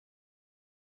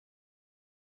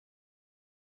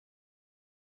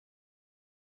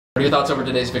are your thoughts over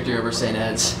today's victory over St.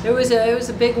 Ed's? It was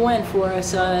a big win for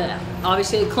us.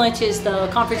 Obviously, it clinches the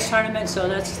conference tournament, so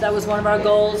that was one of our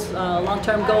goals,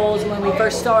 long-term goals when we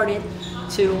first started,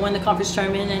 to win the conference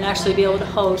tournament and actually be able to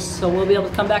host. So we'll be able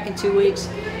to come back in 2 weeks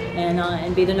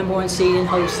and be the #1 seed and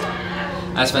host.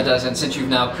 That's fantastic. And since you've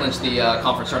now clinched the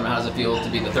conference tournament, how does it feel to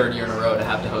be the 3rd year in a row to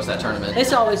have to host that tournament?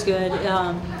 It's always good.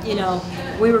 You know,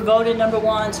 we were voted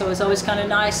 #1, so it's always kind of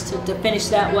nice to finish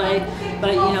that way.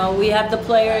 But you know, we have the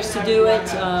players to do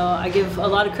it. I give a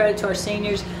lot of credit to our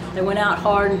seniors. They went out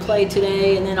hard and played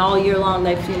today, and then all year long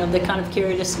they kind of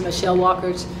carried us. Michelle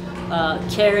Walker's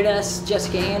carried us.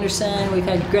 Jessica Anderson. We've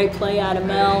had great play out of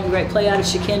Mel, great play out of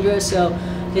Shakindra. So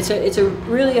it's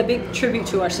really a big tribute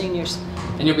to our seniors.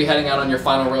 And you'll be heading out on your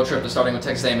final road trip, starting with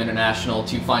Texas A&M International,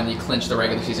 to finally clinch the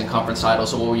regular season conference title.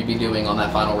 So what will you be doing on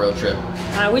that final road trip?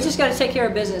 We just got to take care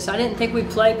of business. I didn't think we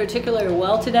played particularly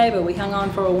well today, but we hung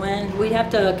on for a win. We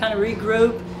have to kind of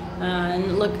regroup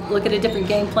and look at a different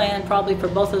game plan probably for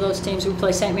both of those teams. We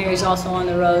play St. Mary's also on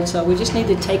the road, so we just need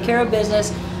to take care of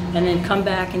business and then come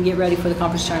back and get ready for the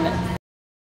conference tournament.